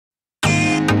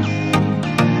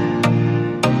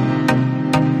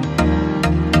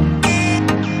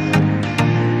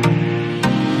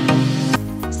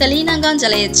Selena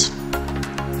Gonzalez.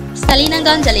 Selena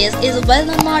Gonzalez is a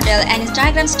well-known model and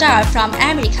Instagram star from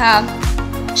America.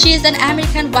 She is an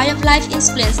American way of life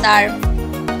influencer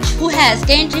who has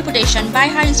gained reputation by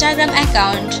her Instagram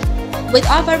account. With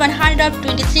over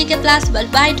 123k plus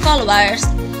worldwide followers,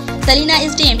 Selena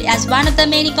is deemed as one of the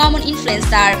many common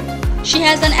influencers. She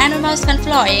has an enormous fan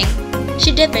following.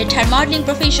 She debuted her modeling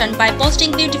profession by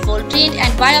posting beautiful, trend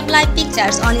and way of life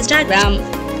pictures on Instagram.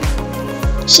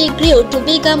 She grew to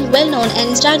become well-known on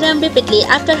Instagram rapidly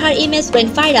after her image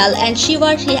went viral and she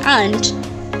earned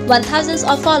thousands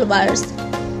of followers.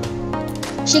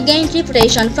 She gained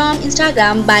reputation from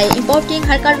Instagram by importing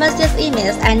her curvaceous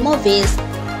images and movies.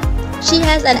 She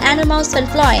has an enormous fan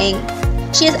following.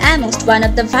 She is amongst one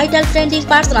of the vital trending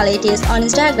personalities on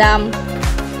Instagram.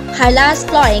 Her large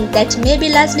following that may be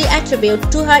largely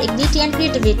attributed to her dignity and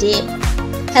creativity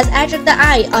has attracted the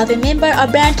eye of a member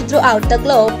of brand throughout the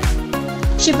globe.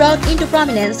 She brought into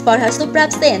prominence for her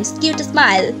superb sense, cute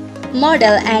smile,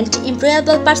 model and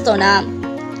improbable persona,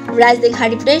 raising her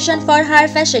reputation for her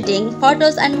fascinating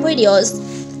photos and videos.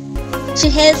 She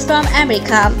hails from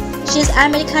America. She is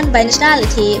American by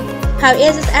nationality. Her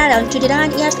age is around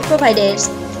 29 years provided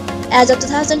as of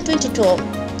 2022.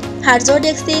 Her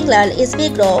zodiac sign is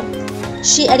Virgo.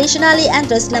 She additionally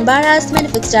endorses numerous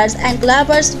manufacturers and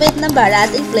collaborates with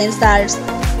numerous influencers.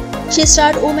 She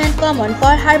starred women common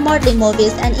for her modeling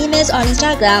movies and images on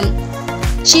Instagram.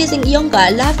 She is younger,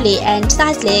 lovely and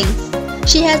sizzling.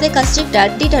 She has a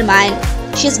constrictor determined.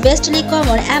 She is vastly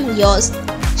common among youths.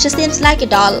 She seems like a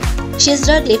doll. She is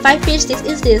roughly 5 feet 6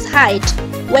 inches height,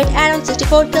 weight around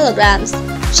 64 kilograms.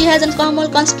 She has a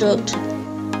common construct.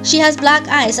 She has black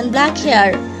eyes and black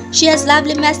hair. She has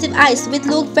lovely massive eyes which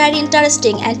look very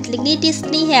interesting and lightly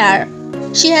skinny hair.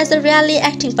 She has a really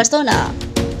acting persona.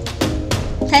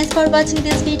 Thanks for watching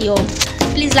this video.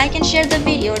 Please like and share the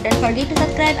video. Don't forget to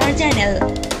subscribe our channel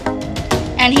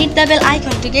and hit the bell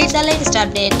icon to get the latest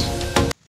update.